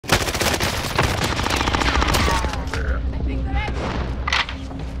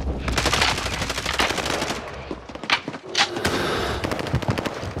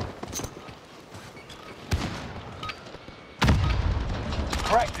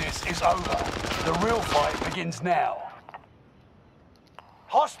practice is over. The real fight begins now.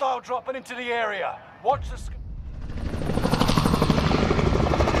 Hostile dropping into the area. Watch the...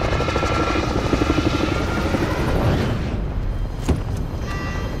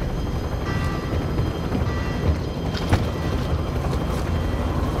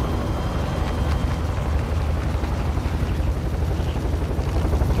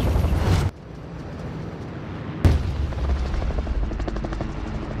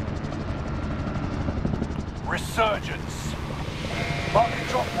 Resurgence. Mark a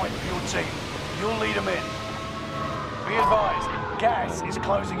drop point for your team. You'll lead them in. Be advised, gas is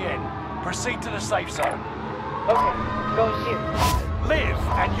closing in. Proceed to the safe zone. Okay, go here. Liv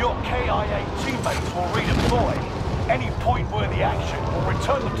and your KIA teammates will redeploy. Any point-worthy action will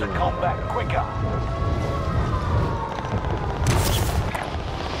return them to combat quicker.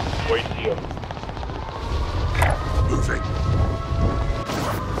 Wait here. Moving.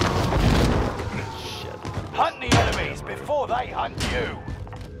 Hunt the enemies before they hunt you.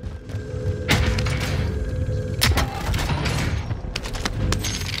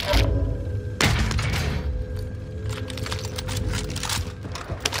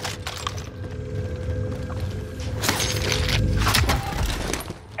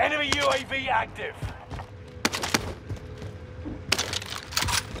 Enemy UAV active.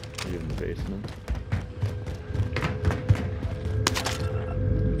 You in the basement?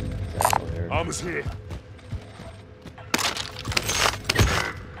 Armor's here.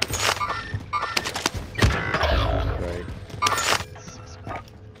 Right.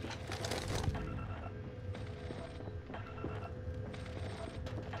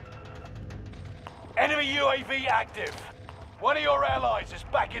 Enemy UAV active. One of your allies is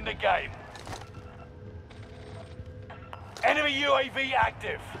back in the game. Enemy UAV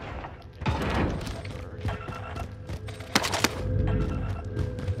active. I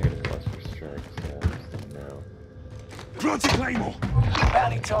got a cluster strike, so I just don't know. Planting Claymore.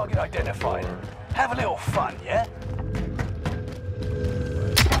 Bounty target identified. Have a little fun, yeah?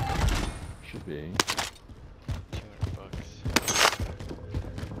 Should be.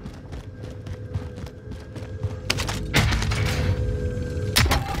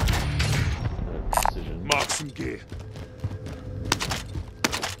 Precision. Mark some gear.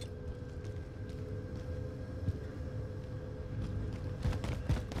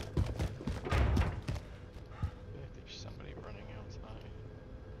 There's somebody running outside.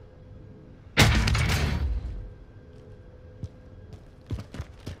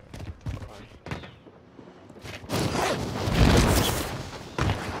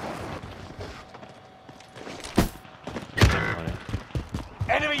 On it.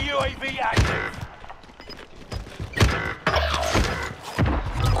 Enemy UAV active.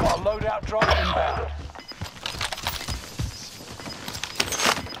 Got a loadout drop inbound.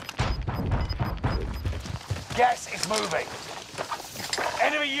 Gas is moving.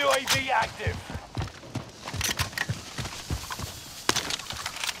 Enemy UAV active.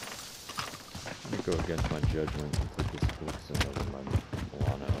 Let me go against my judgment and put this Blixen over my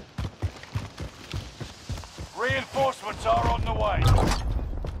Milano. Reinforcements are on the way.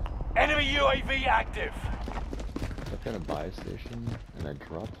 Enemy UAV active. I've got a buy station, and I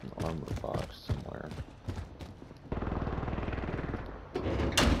dropped an armor box somewhere.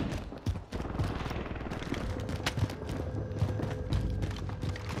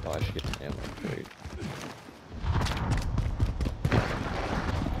 Oh, I should get an ammo crate.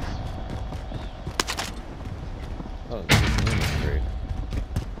 Oh, there's an ammo crate.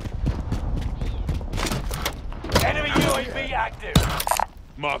 Enemy UAV active.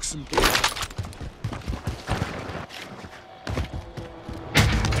 Mark some gear.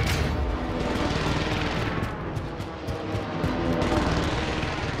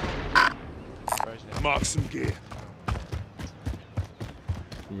 Mark some gear.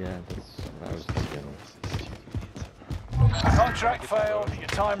 Yeah, that's what I was thinking. Contract failed. Your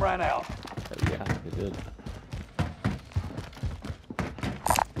time ran out. Yeah, it did.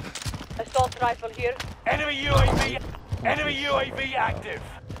 Assault rifle here. Enemy UAV. Enemy UAV active.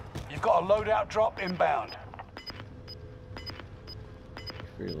 You've got a loadout drop inbound.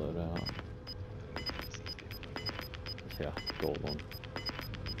 Free loadout. Yeah, gold one.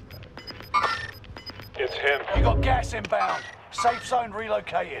 It's him. You got gas inbound. Safe zone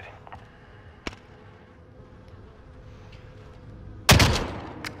relocated.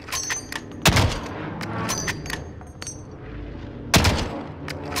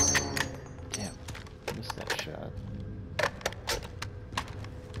 Damn, missed that shot.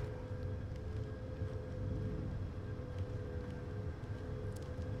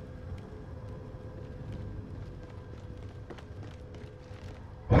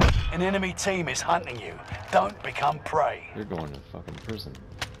 An enemy team is hunting you. Don't become prey. You're going to fucking prison.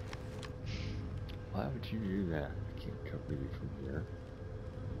 Why would you do that? I can't cover you from here.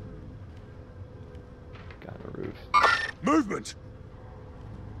 Got a roof. Movement!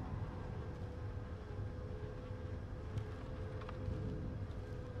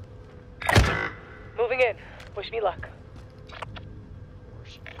 Moving in. Wish me luck.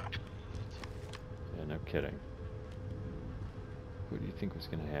 Yeah, no kidding. What do you think was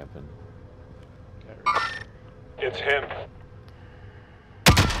gonna happen? It's him.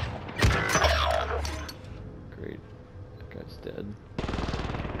 Great. That guy's dead.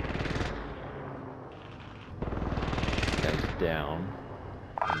 That guy's down.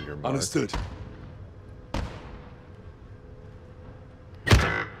 On your mark. Understood.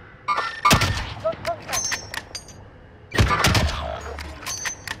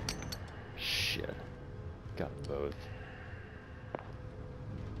 Shit. Got them both.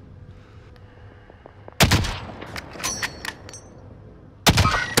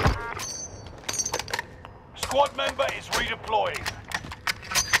 Squad member is redeploying.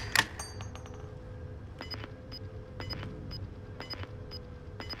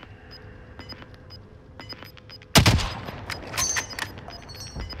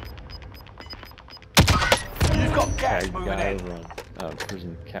 You've got gas Tag moving guy in. over on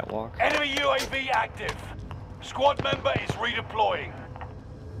prison catwalk. Enemy UAV active. Squad member is redeploying.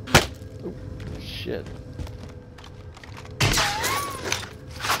 Oh, shit.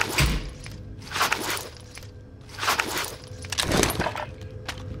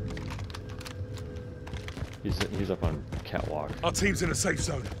 He's up on catwalk. Our team's in a safe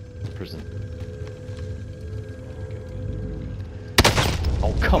zone. Prison.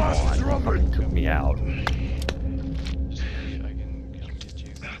 Oh, come on. Bastards You are on fucking me. took me out. I can come get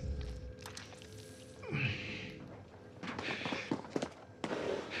you.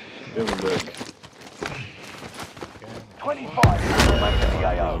 Give him back. 25 remain in the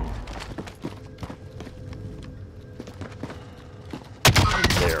AO.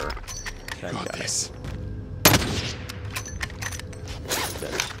 There. That Got guy. this.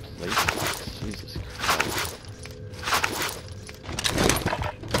 That plate box. Jesus Christ.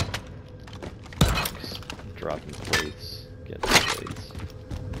 Just dropping plates. Get plates.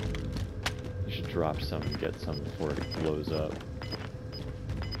 You should drop some and get some before it blows up.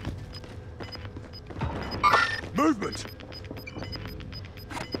 Movement!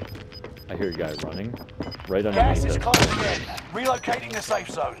 I hear a guy running. Right Gas underneath is us. closing in. Relocating the safe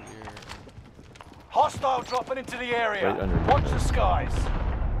zone. Hostile dropping into the area. Right underneath Watch the skies.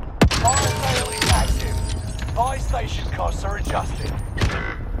 Fire sale is active. Buy station costs are adjusted.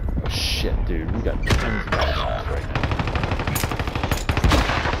 Oh shit, dude. We got tons of guys right now.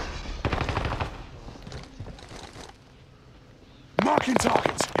 Marking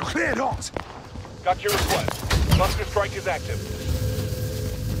targets! You're cleared hot! Got your request. Cluster strike is active.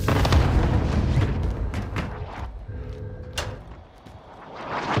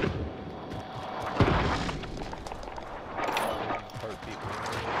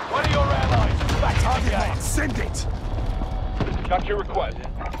 One of your allies is back on game. Send it! Got your request.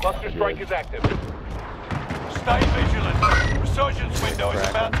 Cluster strike is active. Stay vigilant. Resurgence window is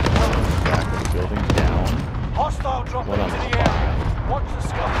about to close. Back of the building down. Hostile dropping One on into the the area. Watch the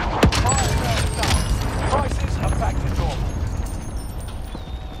sky. Fire sale starts. Prices are back to normal.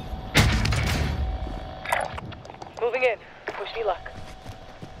 Moving in. Wish me luck.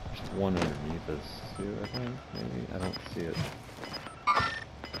 There's one underneath us too, I think. Maybe. I don't see it.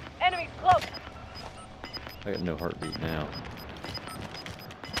 Enemies close. I got no heartbeat now.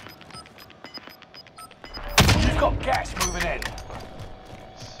 You've got gas moving in.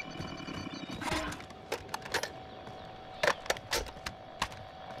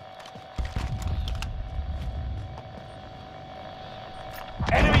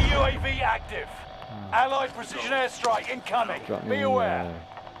 Enemy UAV active. Allied precision airstrike incoming. Drop me, Be aware.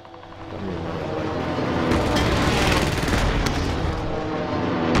 Drop me another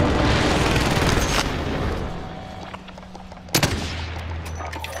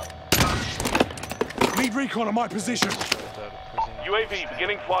Need recon on my position. UAV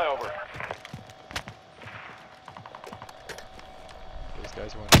beginning flyover. Those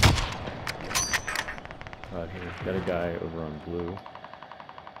guys went. right here. Got a guy over on blue.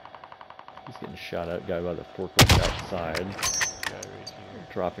 He's getting shot at. Guy by the forklift outside. Guy right here.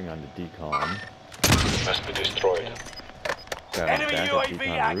 Dropping onto decon. Must be destroyed. Guy on Enemy back of UAV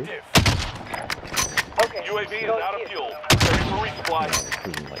decon roof. active. Okay. UAV is go out of here. fuel. Ready for resupply. Yeah,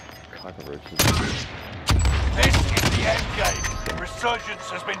 cruising like cockroaches. This is the end game. Resurgence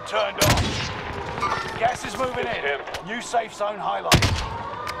has been turned on. Gas is moving in. New safe zone highlighted.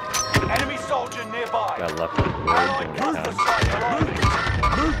 Enemy soldier nearby. Got left of the road Allied doing cluster down. strike arriving.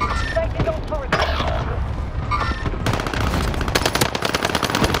 Taking those turrets.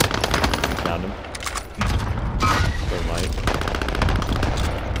 Found him. Thermite.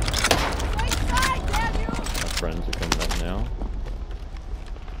 My friends are coming up now.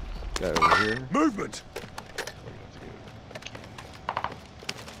 Guy over here. Movement!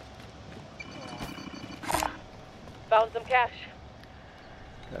 Found some cash.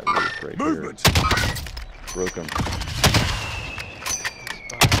 Got roof right Movement! here. Broke him.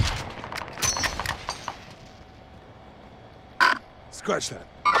 Scratch that.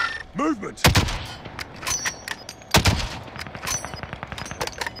 Movement!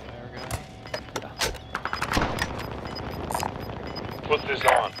 Put this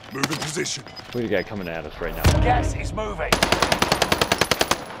on. Move in position. We got a guy coming at us right now. Gas is moving.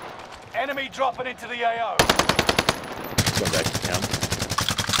 Enemy dropping into the AO. Going back to town.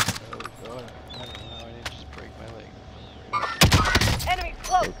 Oh god, I don't know how I didn't just break my leg. Enemies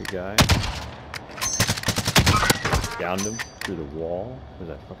close. Broke a guy. Downed him through the wall. Was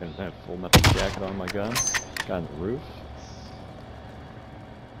that fucking full metal jacket on my gun? Guy on the roof.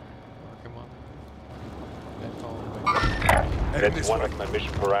 Mark him on. I followed my Heading That's this one way. of my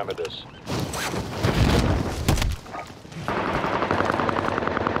mission parameters.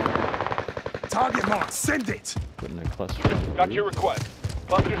 Target mark, send it! Putting a cluster on the Got your roof. request.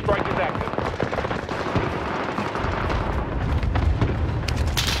 Cluster strike is active.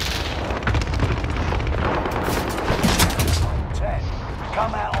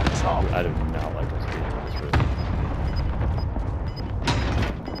 Come out on top. I do not like this being on this roof.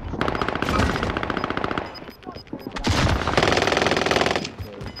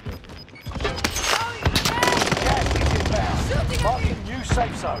 Gas is inbound. Marking new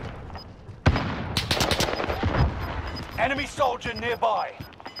safe zone. Enemy soldier nearby.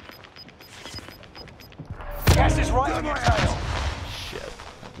 Gas is right on your tail. Shit.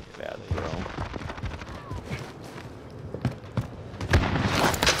 Bad throw.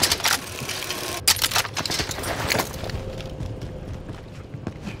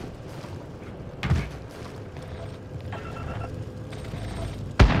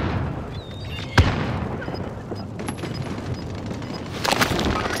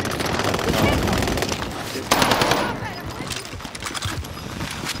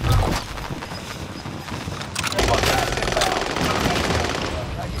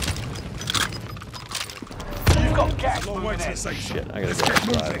 You've got gas Long way moving to in. the safe zone. Shit, I gotta Let's go get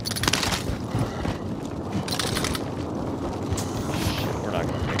outside. moving. Shit, we're not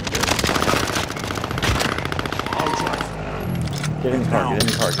gonna make this. I'll drive. Get in the car, get in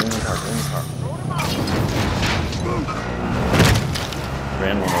the car, get in the car, get in the car.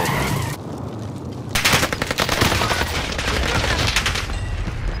 Ran one over.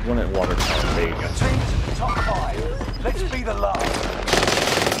 One at water tower base. Teams in the top 5. Let's be the last.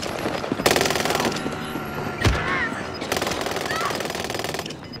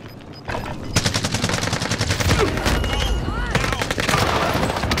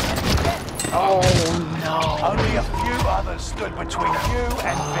 Only a few others stood between you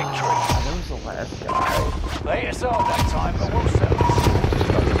and victory. That was the last guy. They us all that time, but we'll settle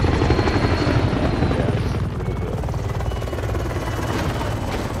this.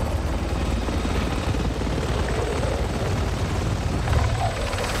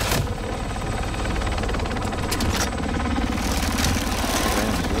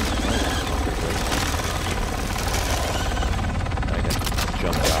 I got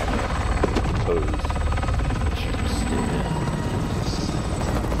jumped out and posed. Should have stayed in.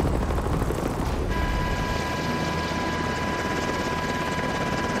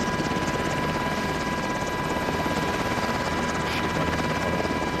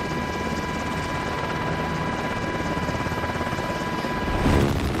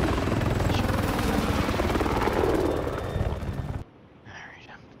 Alright,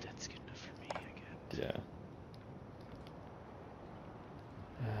 that's good enough for me, I guess. Yeah.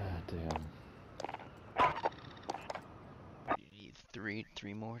 Ah, damn. You need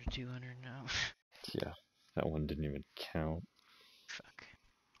three more to 200 now? Yeah, that one didn't even count. Fuck.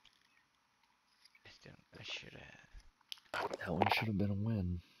 I should have. That one should have been a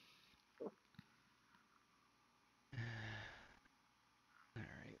win.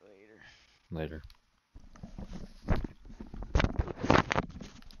 Alright, later. Later.